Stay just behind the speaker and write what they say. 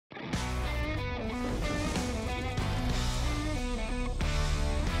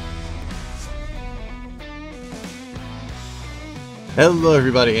Hello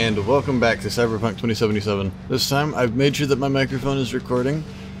everybody and welcome back to CyberPunk 2077. This time I've made sure that my microphone is recording,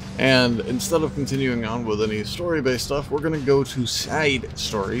 and instead of continuing on with any story-based stuff, we're going to go to side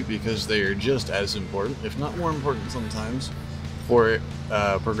story because they are just as important, if not more important sometimes, for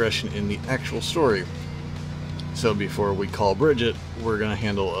progression in the actual story. So before we call Bridget, we're going to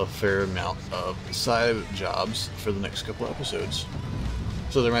handle a fair amount of side jobs for the next couple episodes.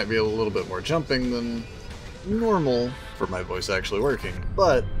 So there might be a little bit more jumping than normal for my voice actually working,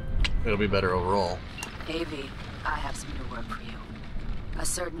 but it'll be better overall. Avi, I have some new work for you. A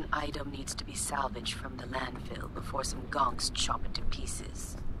certain item needs to be salvaged from the landfill before some gonks chop it to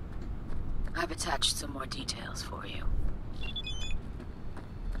pieces. I've attached some more details for you.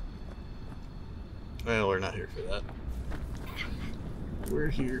 Well, we're not here for that. We're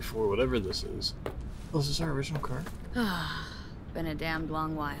here for whatever this is. Oh, is this our original car? Been a damned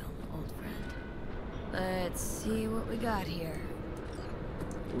long while, old friend. Let's see what we got here.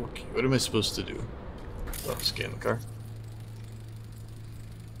 Okay, what am I supposed to do? Oh, scan the car.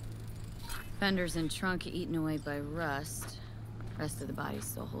 Fenders and trunk eaten away by rust. Rest of the body's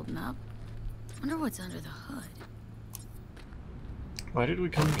still holding up. Wonder what's under the hood. Why did we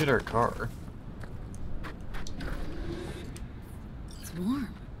come get our car? It's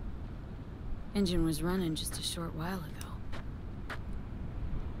warm. Engine was running just a short while ago.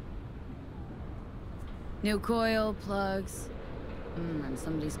 New coil, plugs. And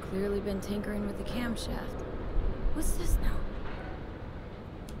somebody's clearly been tinkering with the camshaft. What's this now?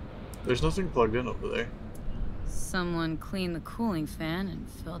 There's nothing plugged in over there. Someone cleaned the cooling fan and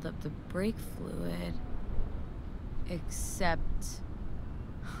filled up the brake fluid. Except...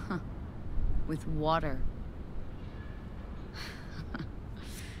 with water.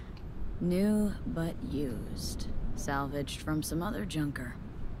 New but used. Salvaged from some other junker.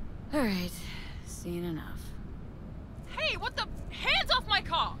 Alright. Seen enough. Hey, what the? Hands off my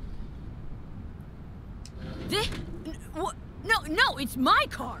car! This? No, it's my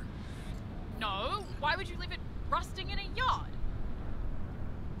car! No, why would you leave it rusting in a yard?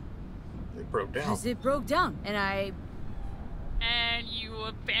 It broke down. Because it broke down, and you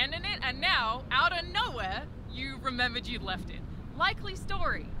abandoned it, and now, out of nowhere, you remembered you'd left it. Likely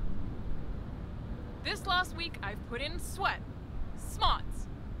story. This last week, I've put in sweat, smarts,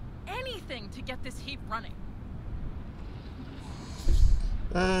 anything to get this heap running.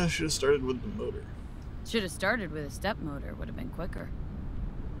 Should have started with the motor. should have started with a step motor, would have been quicker.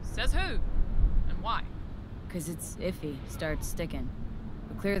 Says who? And why? Because it's iffy, starts sticking.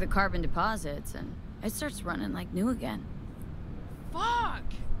 We clear the carbon deposits, and it starts running like new again. Fuck!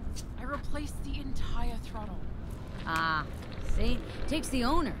 I replaced the entire throttle. Ah, see? Takes the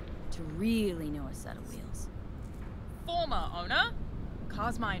owner to really know a set of wheels. Former owner?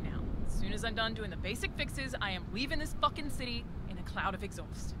 Car's mine now. As soon as I'm done doing the basic fixes, I am leaving this fucking city in a cloud of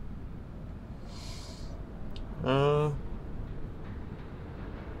exhaust.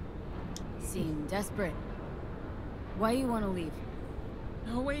 Seem desperate. Why you want to leave?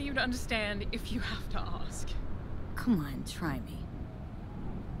 No way you'd understand if you have to ask. Come on, try me.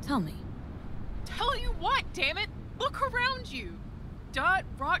 Tell me. Tell you what, damn it! Look around you! Dirt,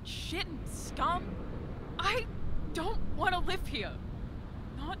 rot, shit, and scum. I don't want to live here.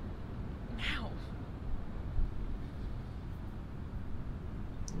 Not now.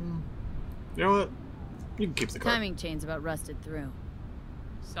 You know what? You can keep the car. Timing chain's about rusted through.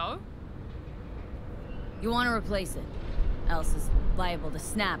 So? You want to replace it. Else is liable to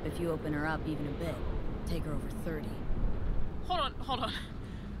snap if you open her up even a bit. Take her over 30. Hold on.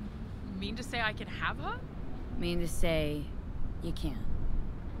 Mean to say I can have her? Mean to say, you can't.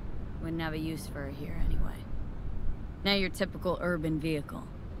 Wouldn't have a use for her here anyway. Now your typical urban vehicle.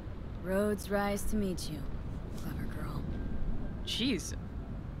 Roads rise to meet you. Clever girl. Jeez.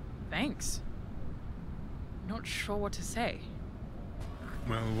 Thanks. Not sure what to say.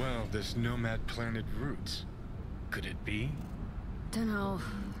 Well, this nomad planet roots. Could it be? Dunno.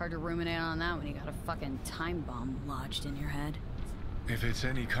 Hard to ruminate on that when you got a fucking time bomb lodged in your head. If it's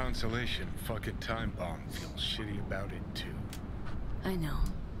any consolation, fucking time bomb feels shitty about it too. I know,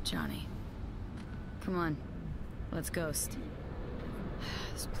 Johnny. Come on. Let's ghost.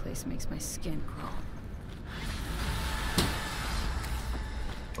 This place makes my skin crawl.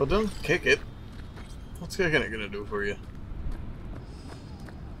 Well, don't kick it. What's kicking it gonna do for you?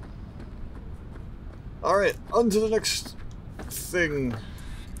 Alright, on to the next thing.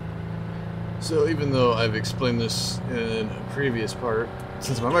 So even though I've explained this in a previous part,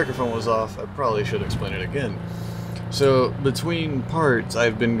 since my microphone was off, I probably should explain it again. So between parts,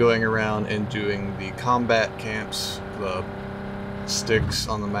 I've been going around and doing the combat camps, the sticks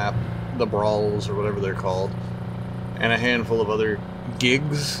on the map, the brawls or whatever they're called, and a handful of other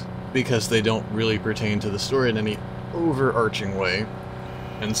gigs because they don't really pertain to the story in any overarching way,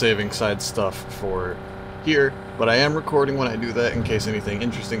 and saving side stuff for here, but I am recording when I do that in case anything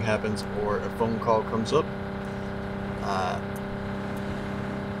interesting happens or a phone call comes up.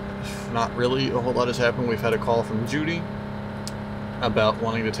 Not really a whole lot has happened. We've had a call from Judy about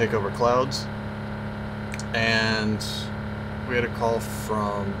wanting to take over Clouds, and we had a call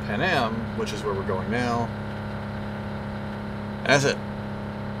from Pan Am, which is where we're going now. That's it.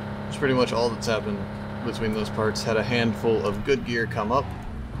 That's pretty much all that's happened between those parts. Had a handful of good gear come up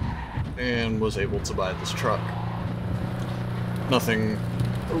and was able to buy this truck. Nothing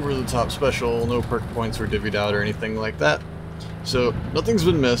over the top special, no perk points were divvied out or anything like that. So nothing's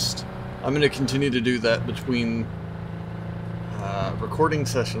been missed. I'm going to continue to do that between recording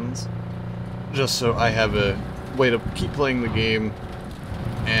sessions, just so I have a way to keep playing the game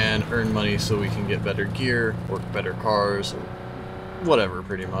and earn money so we can get better gear or better cars or whatever,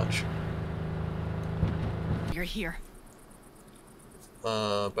 pretty much. You're here.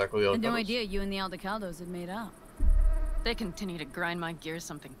 Back with the I had no Aldecados. idea you and the Aldecaldos had made up. They continue to grind my gears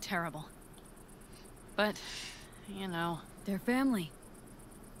something terrible. But, you know. They're family.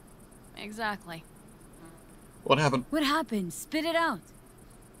 Exactly. What happened? What happened? Spit it out.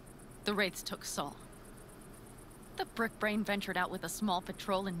 The Wraiths took Saul. The brick brain ventured out with a small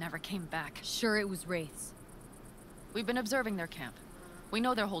patrol and never came back. Sure, it was Wraiths. We've been observing their camp. We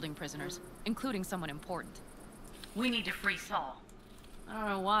know they're holding prisoners, including someone important. We need to free Saul. I don't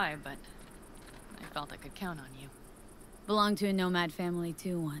know why, but I felt I could count on you. Belonged to a nomad family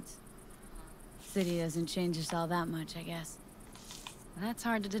too once. City doesn't change us all that much, I guess. That's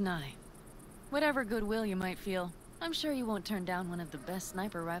hard to deny. Whatever goodwill you might feel, I'm sure you won't turn down one of the best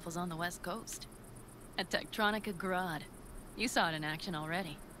sniper rifles on the West Coast. A Tektronica Grad. You saw it in action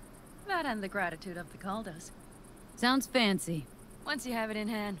already. That and the gratitude of the Caldos. Sounds fancy. Once you have it in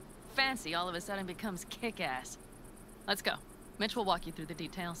hand, fancy all of a sudden becomes kick-ass. Let's go. Mitch will walk you through the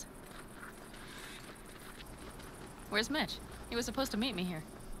details. Where's Mitch? He was supposed to meet me here.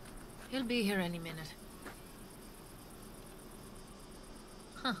 He'll be here any minute.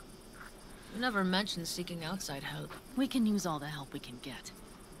 Huh. You never mentioned seeking outside help. We can use all the help we can get.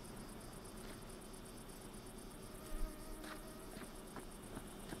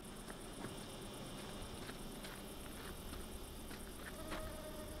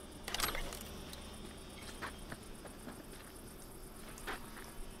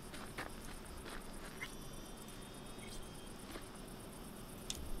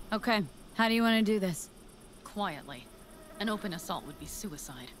 Okay, how do you want to do this? Quietly. An open assault would be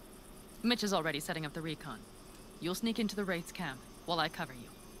suicide. Mitch is already setting up the recon. You'll sneak into the Wraith's camp while I cover you.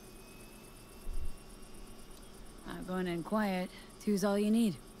 Going in quiet. Two's all you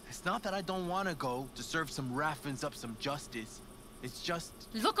need. It's not that I don't want to go to serve some Raffins up some justice. It's just...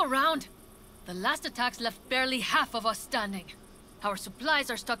 Look around! The last attacks left barely half of us standing. Our supplies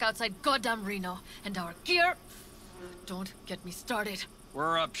are stuck outside goddamn Reno, and our gear... Don't get me started.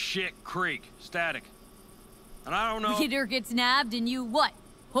 We're up shit creek, static. And I don't know... Leader gets nabbed and you what?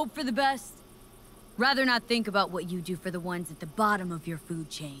 Hope for the best? Rather not think about what you do for the ones at the bottom of your food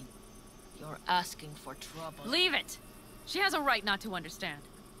chain. You're asking for trouble. Leave it! She has a right not to understand.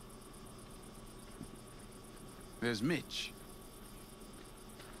 There's Mitch.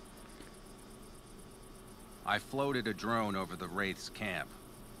 I floated a drone over the Wraith's camp.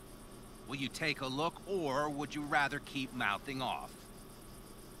 Will you take a look, or would you rather keep mouthing off?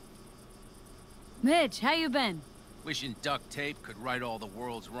 Mitch, how you been? Wishing duct tape could right all the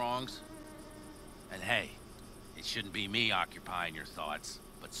world's wrongs? And hey, it shouldn't be me occupying your thoughts,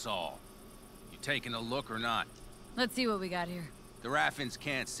 but Saul. You taking a look or not? Let's see what we got here. The Raffins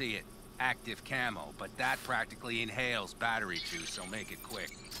can't see it. Active camo, but that practically inhales battery juice, so make it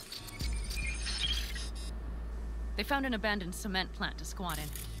quick. They found an abandoned cement plant to squat in,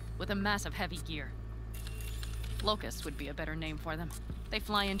 with a massive heavy gear. Locusts would be a better name for them. They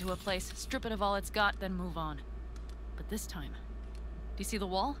fly into a place, strip it of all it's got, then move on. But this time... Do you see the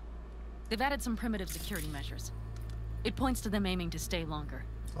wall? They've added some primitive security measures. It points to them aiming to stay longer.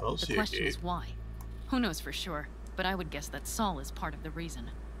 I don't The see a question gate. is why. Who knows for sure, but I would guess that Saul is part of the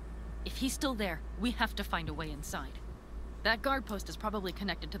reason. If he's still there, we have to find a way inside. That guard post is probably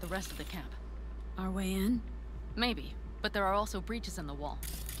connected to the rest of the camp. Our way in? Maybe, but there are also breaches in the wall.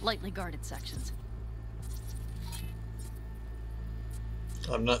 Lightly guarded sections.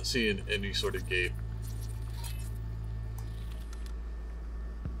 I'm not seeing any sort of gate.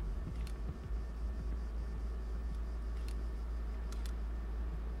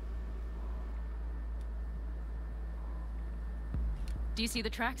 Do you see the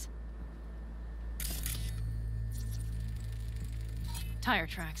tracks? Tire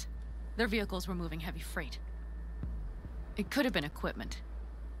tracks. Their vehicles were moving heavy freight. It could have been equipment.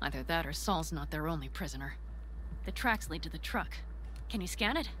 Either that or Saul's not their only prisoner. The tracks lead to the truck. Can you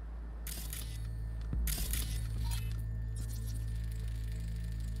scan it?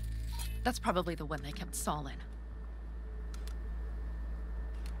 That's probably the one they kept Saul in.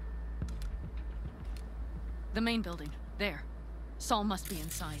 The main building. There. Saul must be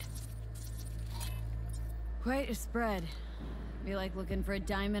inside. Quite a spread. Be like looking for a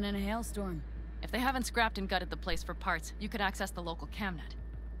diamond in a hailstorm. If they haven't scrapped and gutted the place for parts, you could access the local camnet.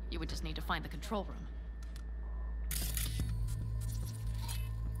 You would just need to find the control room.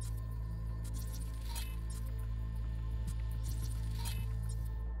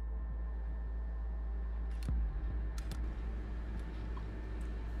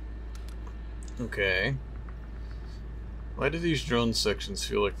 Okay. Why do these drone sections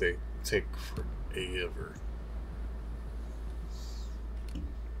feel like they take forever?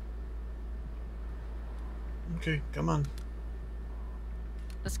 Okay, come on.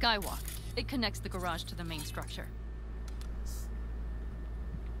 The skywalk. It connects the garage to the main structure.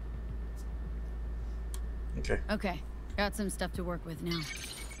 Okay. Okay, got some stuff to work with now.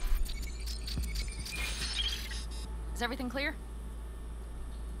 Is everything clear?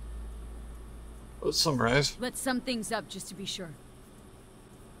 Let's summarize. Let's sum things up just to be sure.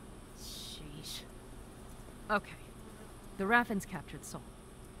 Sheesh. Okay. The Raffins captured Saul.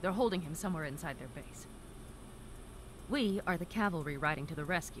 They're holding him somewhere inside their base. We are the cavalry riding to the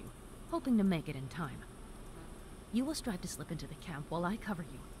rescue, hoping to make it in time. You will strive to slip into the camp while I cover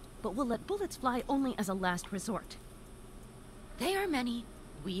you, but we'll let bullets fly only as a last resort. They are many,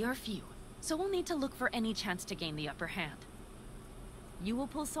 we are few, so we'll need to look for any chance to gain the upper hand. You will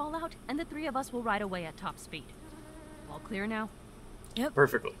pull Saul out, and the three of us will ride away at top speed. All clear now? Yep.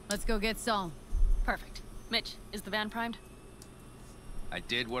 Perfectly. Let's go get Saul. Perfect. Mitch, is the van primed? I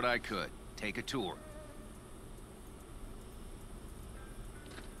did what I could. Take a tour.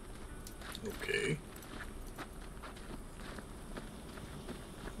 Okay.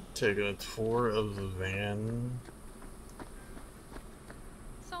 Taking a tour of the van.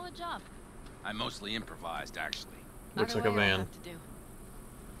 Solid job. I mostly improvised, actually. Looks like Either a way, I'll van. have to do.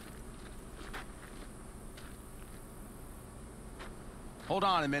 Hold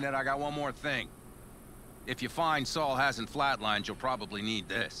on a minute, I got one more thing. If you find Saul hasn't flatlined, you'll probably need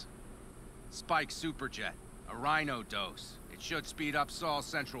this. Spike Superjet, a Rhino dose. It should speed up Saul's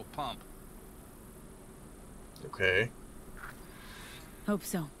central pump. Okay. Hope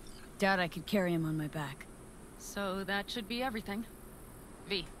so. Doubt I could carry him on my back. So that should be everything.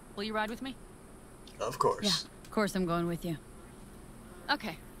 V, will you ride with me? Of course. Yeah, of course I'm going with you.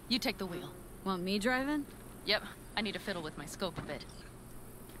 Okay, you take the wheel. Want me driving? Yep, I need to fiddle with my scope a bit.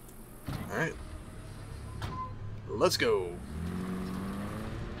 Alright. Let's go.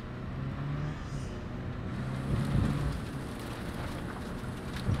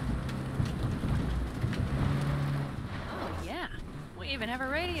 Oh yeah, we even have a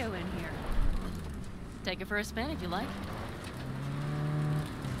radio in here. Take it for a spin if you like.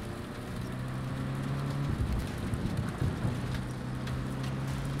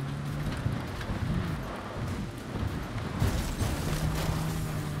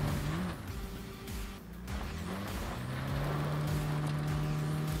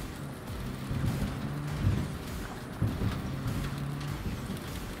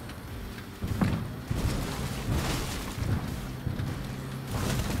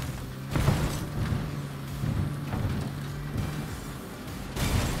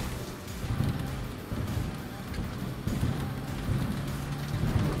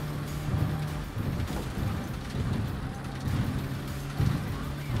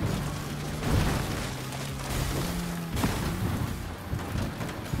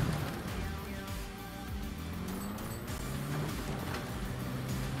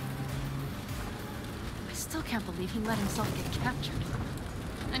 Still can't believe he let himself get captured.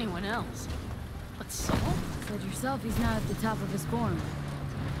 Anyone else? But Saul? Said yourself he's not at the top of his form.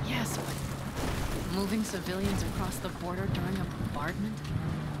 Yes, but moving civilians across the border during a bombardment?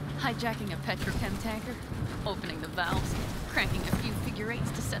 Hijacking a petrochem tanker? Opening the valves? Cranking a few figure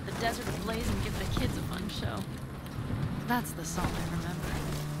eights to set the desert ablaze and give the kids a fun show? That's the Saul I remember.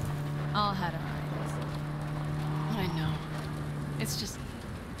 All had our eyes. I know. It's just...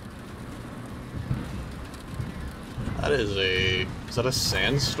 That is a... Is that a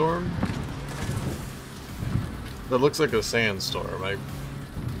sandstorm? That looks like a sandstorm. I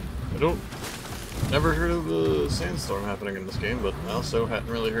don't... Never heard of a sandstorm happening in this game, but I also hadn't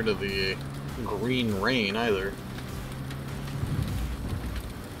really heard of the green rain either.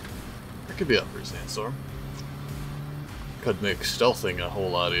 That could be up for a sandstorm. Could make stealthing a whole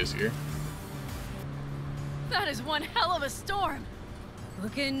lot easier. That is one hell of a storm!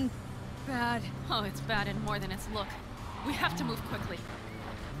 Looking bad. Oh, it's bad and more than its look. We have to move quickly.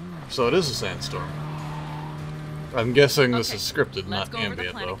 So it is a sandstorm. I'm guessing this Okay, is scripted, let's not go over the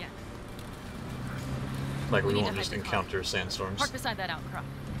ambient, plan though. again. Like, we need won't to just hide the car. encounter sandstorms. Park beside that outcrop.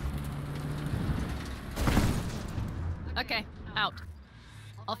 Okay, out.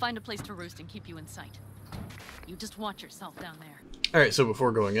 I'll find a place to roost and keep you in sight. You just watch yourself down there. Alright, so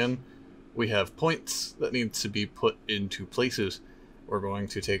before going in, we have points that need to be put into places. We're going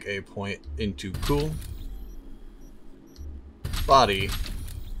to take a point into cool. Body.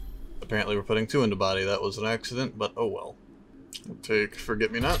 Apparently we're putting 2 into body. That was an accident, but oh well. We'll take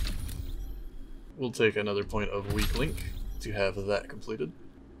forget-me-not. We'll take another point of weak link to have that completed.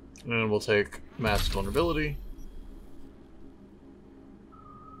 And then we'll take mass vulnerability.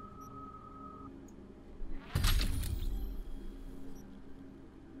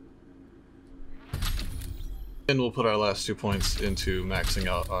 And we'll put our last 2 points into maxing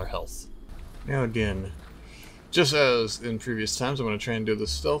out our health. Now again, just as in previous times, I'm going to try and do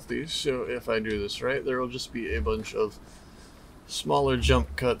this stealthy, so if I do this right, there will just be a bunch of smaller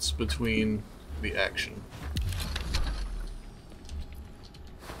jump cuts between the action.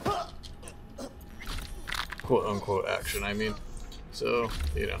 Quote-unquote action, I mean. So,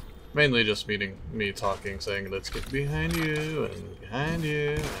 you know, mainly just meaning me talking, saying, let's get behind you, and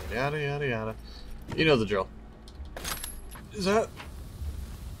yada yada yada. You know the drill. Is that...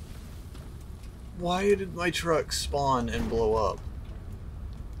 Why did my truck spawn and blow up?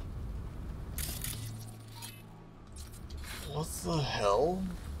 What the hell?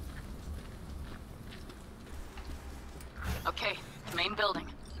 Okay, main building.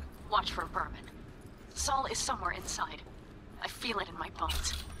 Watch for vermin. Saul is somewhere inside. I feel it in my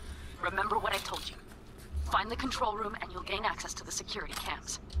bones. Remember what I told you. Find the control room and you'll gain access to the security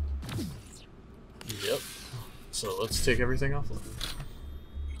cams. Yep. So let's take everything off.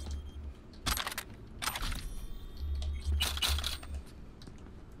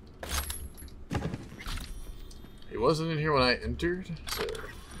 He wasn't in here when I entered, so...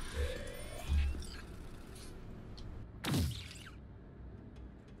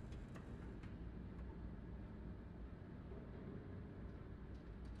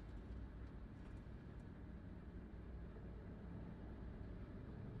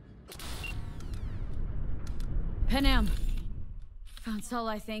 Panam. Found Saul,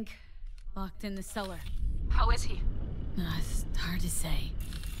 I think. Locked in the cellar. How is he? It's hard to say.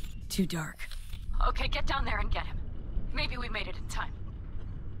 Too dark. Okay, get down there and get him. Maybe we made it in time.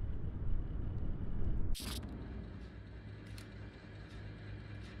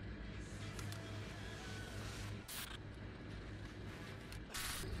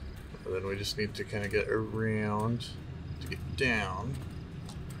 But then we just need to kind of get around to get down.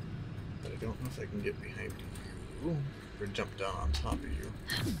 But I don't know if I can get behind you or jump down on top of you.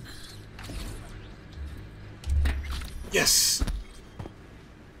 Yes!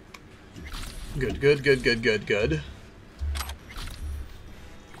 Good, good, good, good, good, good.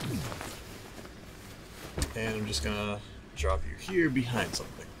 And I'm just gonna drop you here behind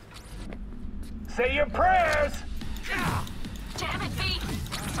something. Say your prayers! Damn it, V!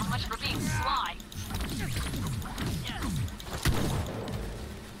 So much for being sly.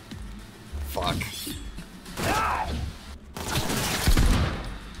 Fuck.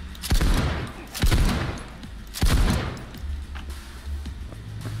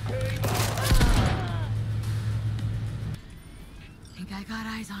 Think I got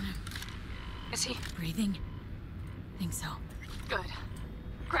eyes on him. Is he? Breathing? Think so. Good.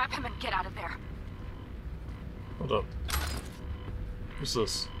 Grab him and get out of there. Hold up. What's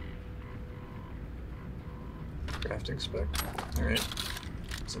this? Crafting spec. Alright.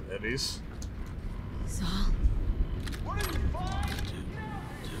 Some eddies. Saul?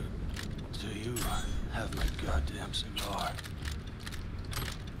 Do you have my goddamn cigar?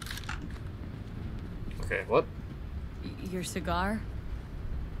 Okay, what? Your cigar?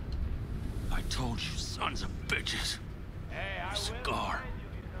 I told you, sons of bitches. A cigar,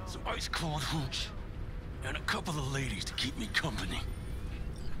 some ice-cold hooch, and a couple of ladies to keep me company.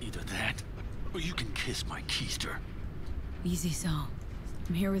 Either that, or you can kiss my keister. Easy, Saul.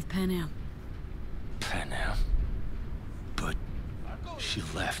 I'm here with Panam. Panam? But she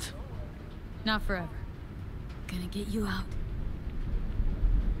left. Not forever. Gonna get you out.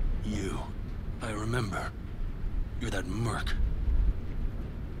 You. I remember. You're that merc.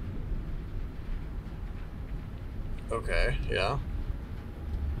 Okay, yeah.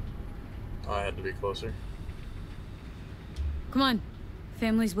 I had to be closer. Come on.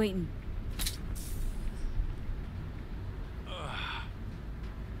 Family's waiting.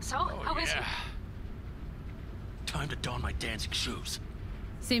 time to don my dancing shoes.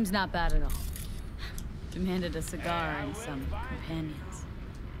 Seems not bad at all. Demanded a cigar and some companions.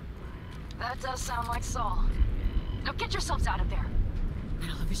 That does sound like Saul. Now get yourselves out of there.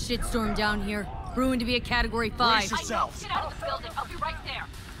 Middle of a shitstorm down here. Brewing to be a Category 5. Brace yourself. Get out of the building. I'll be right there.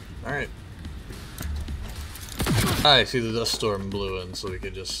 Alright. I see the dust storm blew in, so we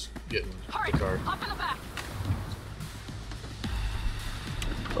can just get in the car. Hop in the back.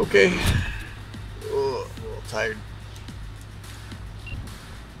 Okay. Oh, I'm a little tired.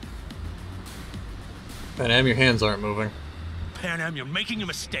 Panam, your hands aren't moving. Panam, you're making a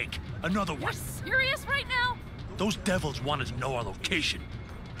mistake. Another one. You're serious right now? Those devils wanted to know our location.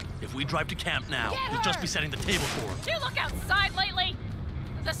 If we drive to camp now, we'll just be setting the table for them. Do you look outside lately?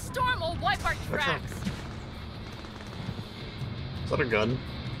 The storm will wipe our tracks. Is that a gun?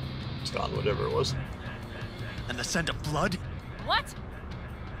 It's gone, whatever it was. And the scent of blood? What?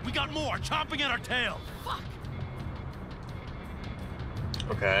 We got more chomping at our tail. Fuck.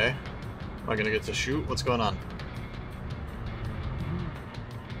 Okay. Am I gonna get to shoot? What's going on?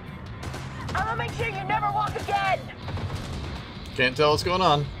 I'm gonna make sure you never walk again! Can't tell what's going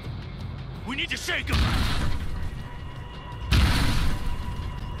on. We need to shake them.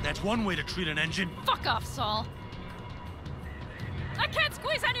 That's one way to treat an engine. Fuck off, Saul. I can't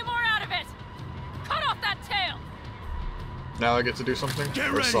squeeze any more out of it. Cut off that tail. Now I get to do something? Get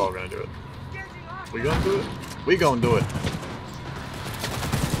Or ready. is Saul gonna do it? We gonna do it? We gonna do it.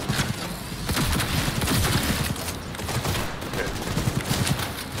 Okay.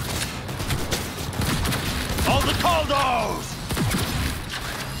 All the Caldos!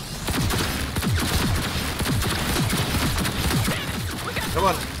 Come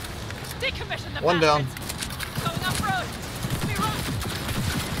on. Decommission the One down. bastards. Going off road. Be road.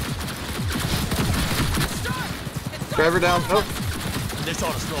 Start. Driver down. Nope. This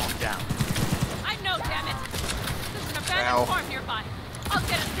ought to slow them down. I know, damn it. There's an abandoned Ow. farm nearby. I'll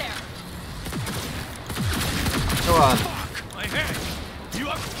get us there. Come on. Fuck! My head! You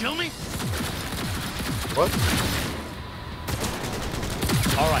up to kill me? What?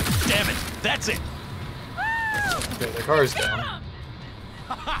 Alright, damn it! That's it! Okay, the car's down.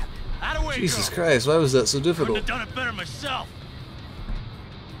 Haha! Out of way, Jesus go. Christ, why was that so Couldn't difficult? have done it better myself.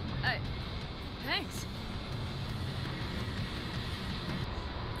 Thanks.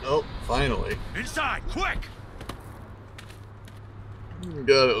 Oh, finally. Inside, quick!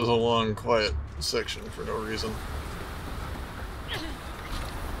 God, it was a long, quiet section for no reason.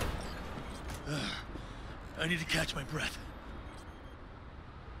 I need to catch my breath.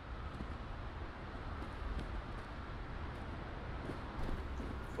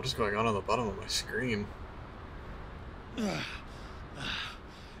 What is going on the bottom of my screen?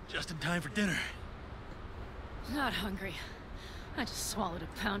 Just in time for dinner. Not hungry. I just swallowed a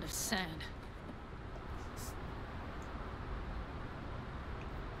pound of sand.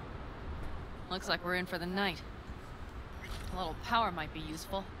 Looks like we're in for the night. A little power might be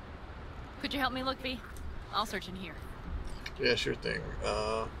useful. Could you help me look, V? I'll search in here. Yeah, sure thing.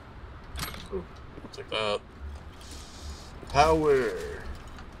 Ooh, I'll take that. Power.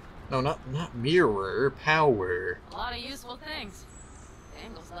 No, not mirror. Power. A lot of useful things.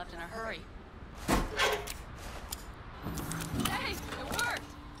 Dangle's left in a hurry. Hey, it worked!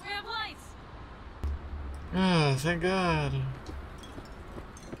 We have lights! Ah, thank God.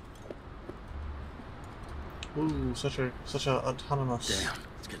 Ooh, such a autonomous Damn,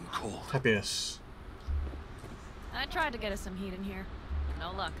 it's getting cold. happiness. I tried to get us some heat in here.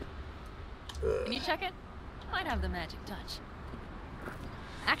 No luck. Can you check it? Might have the magic touch.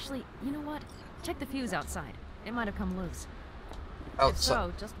 Actually, you know what? Check the fuse outside. It might have come loose. If Outside.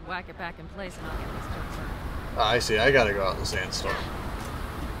 so, just whack it back in place and I'll get this joke started. Ah, I see. I gotta go out in the sandstorm.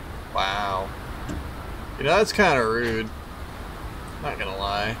 Wow. You know, that's kind of rude. Not gonna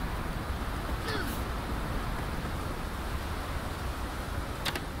lie.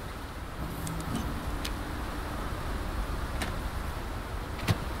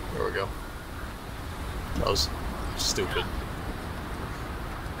 There we go. That was stupid.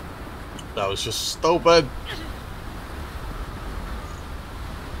 That was just stupid.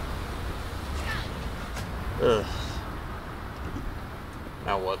 Ugh.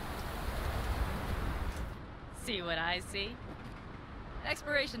 Now what? See what I see?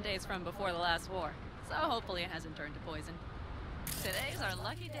 Expiration date's from before the last war, so hopefully it hasn't turned to poison. Today's our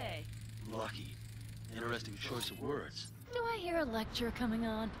lucky day. Lucky. Interesting choice of words. Do I hear a lecture coming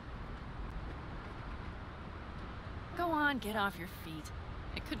on? Go on, get off your feet.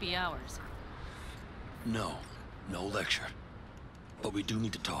 It could be hours. No. No lecture. But we do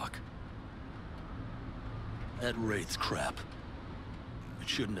need to talk. That Wraith's crap. It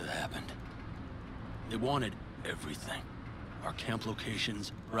shouldn't have happened. They wanted Everything. Our camp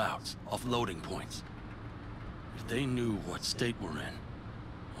locations, routes, offloading points. If they knew what state we're in,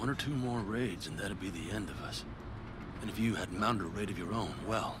 1 or 2 more raids and that'd be the end of us. And if you had mounted a raid of your own,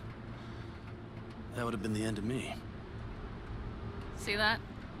 well, that would have been the end of me. See that?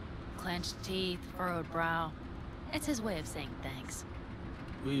 Clenched teeth, furrowed brow. It's his way of saying thanks.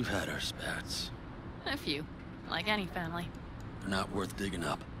 We've had our spats. A few, like any family. They're not worth digging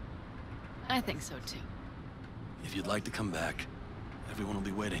up. I think so too. If you'd like to come back, everyone will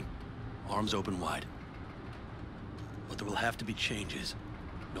be waiting. Arms open wide. But there will have to be changes.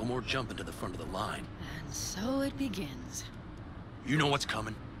 No more jumping to the front of the line. And so it begins. You know what's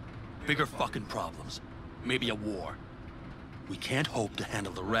coming. Bigger fucking problems. Maybe a war. We can't hope to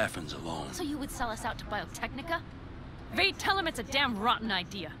handle the Raffens alone. So you would sell us out to Biotechnica? Vade, tell him it's a damn rotten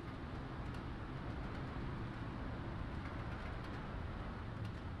idea.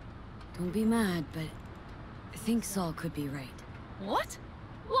 Don't be mad, but I think Saul could be right. What?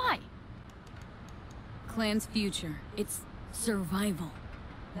 Why? Clan's future. It's survival.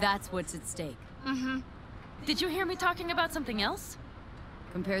 That's what's at stake. Mm-hmm. Did you hear me talking about something else?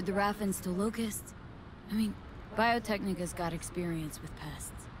 Compared the Raffens to Locusts, I mean, Biotechnica's got experience with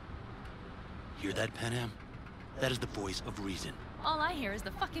pests. Hear that, Panam? That is the voice of reason. All I hear is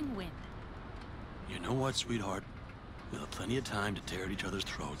the fucking wind. You know what, sweetheart? We'll have plenty of time to tear at each other's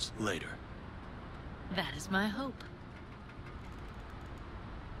throats later. That is my hope.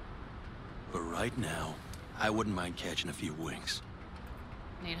 But right now, I wouldn't mind catching a few winks.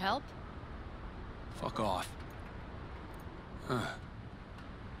 Need help? Fuck off. Huh.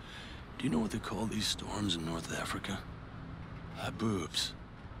 Do you know what they call these storms in North Africa? Haboobs.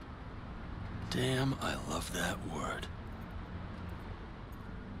 Damn, I love that word.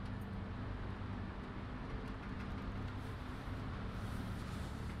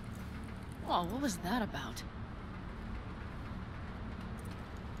 Whoa, what was that about?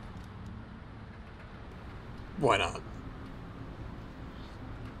 Why not?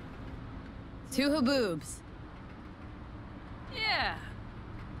 2 haboobs. Yeah.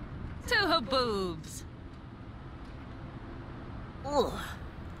 2 haboobs. Ugh.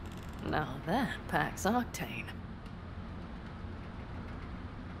 Now that packs octane.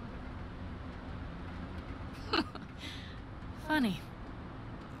 Funny.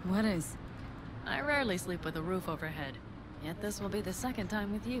 What is? I rarely sleep with a roof overhead, yet this will be the second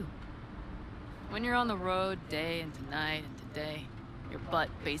time with you. When you're on the road day into night into day, your butt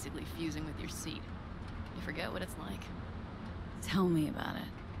basically fusing with your seat. You forget what it's like. Tell me about it.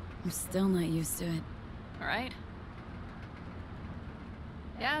 I'm still not used to it. Right?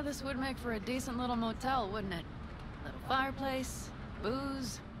 Yeah, this would make for a decent little motel, wouldn't it? Little fireplace,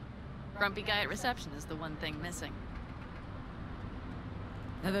 booze. Grumpy guy at reception is the one thing missing.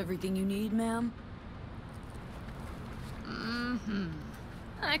 Have everything you need, ma'am? Mm-hmm.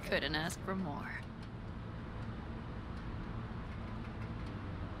 I couldn't ask for more.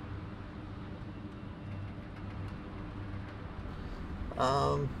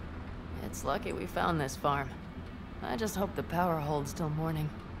 It's lucky we found this farm. I just hope the power holds till morning.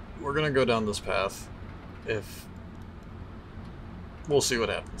 We're gonna go down this path. We'll see what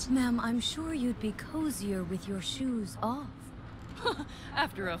happens. Ma'am, I'm sure you'd be cozier with your shoes off.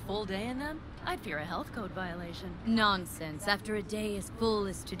 After a full day in them, I'd fear a health code violation. Nonsense. After a day as full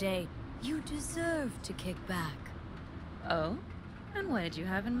as today, you deserve to kick back. Oh? And what did you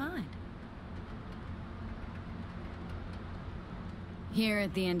have in mind? Here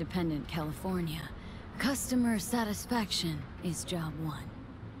at the Independent, California, customer satisfaction is job 1.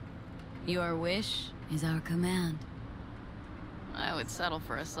 Your wish is our command. I would settle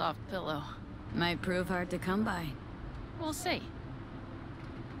for a soft pillow. Might prove hard to come by. We'll see.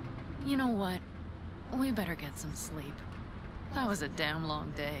 You know what? We better get some sleep. That was a damn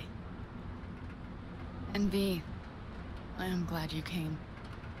long day. And B, I am glad you came.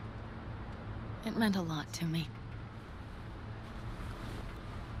 It meant a lot to me.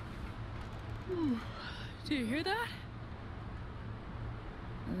 Do you hear that?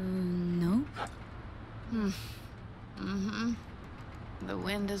 No. Mm-hmm. The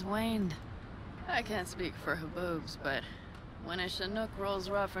wind has waned. I can't speak for haboobs, but when a Chinook rolls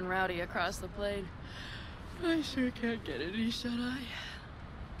rough and rowdy across the plain, I sure can't get any shut-eye.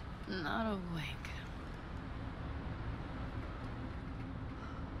 Not a wink.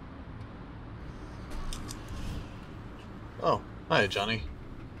 Oh, hi, Johnny.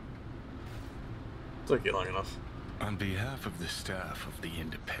 Took you long enough. On behalf of the staff of the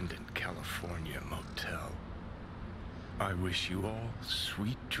Independent California Motel, I wish you all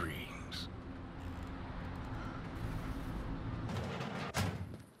sweet dreams.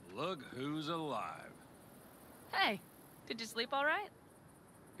 Look who's alive. Hey, did you sleep all right?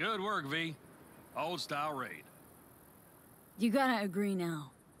 Good work, V. Old-style raid. You gotta agree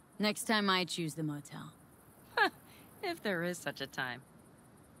now. Next time I choose the motel. If there is such a time.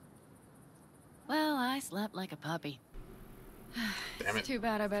 Well, I slept like a puppy. Damn it. It's too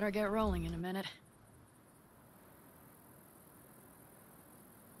bad I better get rolling in a minute.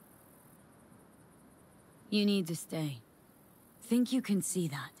 You need to stay. Think you can see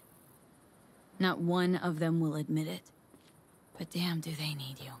that. Not one of them will admit it. But damn, do they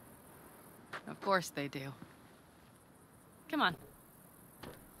need you. Of course they do. Come on.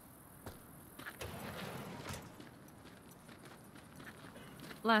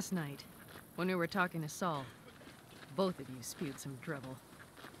 Last night, when we were talking to Saul, both of you spewed some drivel.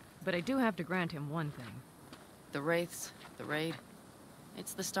 But I do have to grant him one thing. The Wraiths, the raid,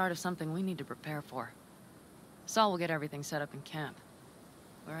 it's the start of something we need to prepare for. Saul will get everything set up in camp.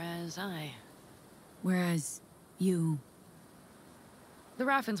 Whereas you... The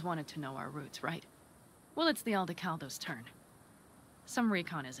Raffins wanted to know our roots, right? Well, it's the Aldecaldo's turn. Some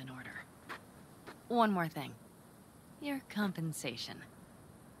recon is in order. One more thing. Your compensation.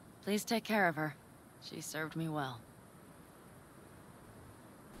 Please take care of her. She served me well.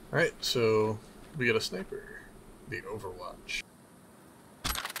 Alright, so we get a sniper. The Overwatch.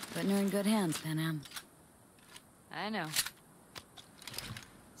 But you're in good hands, Panam. I know.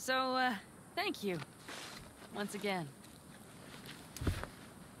 So, thank you. Once again.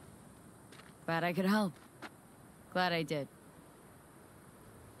 Glad I could help. Glad I did.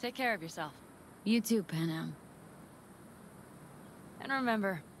 Take care of yourself. You too, Panam. And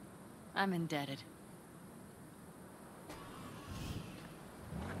remember, I'm indebted.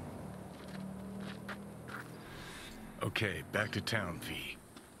 Okay, back to town, V.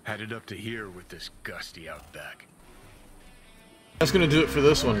 Headed up to here with this gusty outback. That's gonna do it for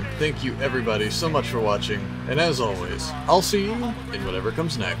this one. Thank you everybody so much for watching, and as always, I'll see you in whatever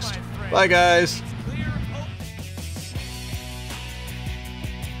comes next. Bye guys!